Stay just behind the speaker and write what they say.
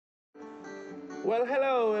Well,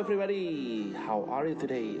 hello everybody. How are you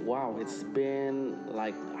today? Wow, it's been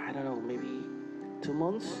like, I don't know, maybe 2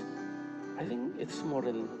 months? I think it's more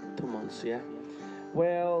than 2 months, yeah.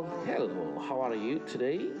 Well, hello, how are you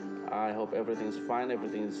today? I hope everything's fine,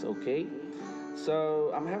 everything's okay.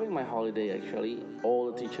 So, I'm having my holiday actually.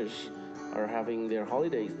 All the teachers are having their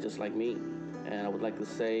holidays just like me. And I would like to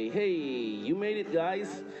say, hey, you made it,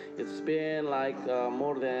 guys. It's been like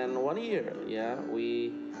more than 1 year. Yeah,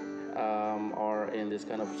 we are in this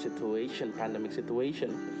kind of situation, pandemic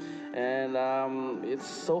situation, and it's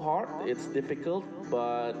so hard. It's difficult,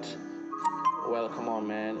 but well, come on,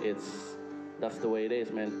 man. That's the way it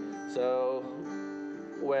is, man. So,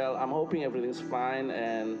 well, I'm hoping everything's fine,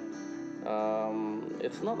 and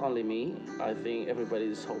it's not only me. I think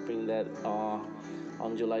everybody's hoping that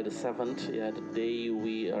on July the 7th, yeah, the day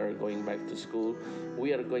we are going back to school,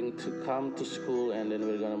 we are going to come to school, and then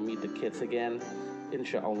we're gonna meet the kids again,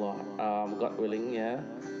 inshallah, God willing, yeah.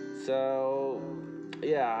 So,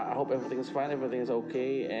 yeah, I hope everything's fine, everything's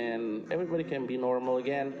okay, and everybody can be normal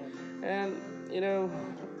again. And you know,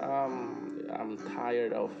 I'm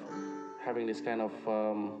tired of having this kind of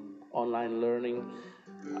online learning.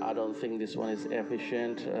 I don't think this one is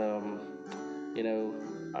efficient. You know,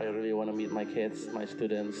 I really want to meet my kids, my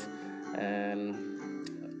students, and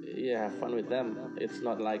yeah, have fun with them. It's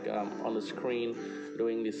not like on the screen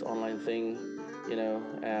doing this online thing, you know.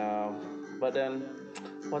 But then,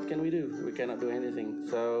 what can we do? We cannot do anything.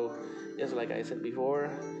 So, yes, like I said before,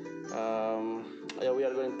 yeah, we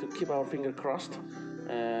are going to keep our finger crossed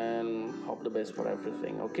and hope the best for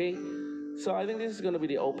everything. Okay. So I think this is going to be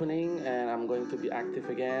the opening, and I'm going to be active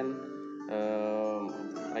again.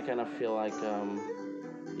 I kind of feel like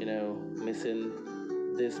missing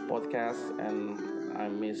this podcast, and I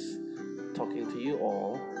miss talking to you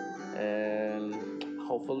all. And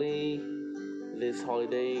hopefully, this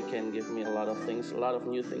holiday can give me a lot of things, a lot of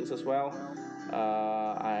new things as well.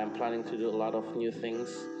 I am planning to do a lot of new things,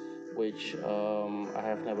 which I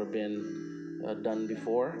have never been done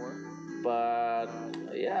before. But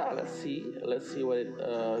yeah, let's see what it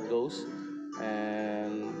goes,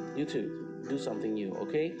 and you too do something new,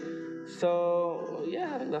 okay? So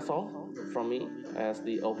yeah, I think that's all from me as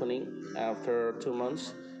the opening after 2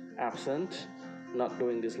 months absent, not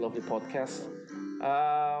doing this lovely podcast.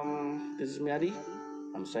 This is Miadi.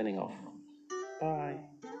 I'm signing off. Bye.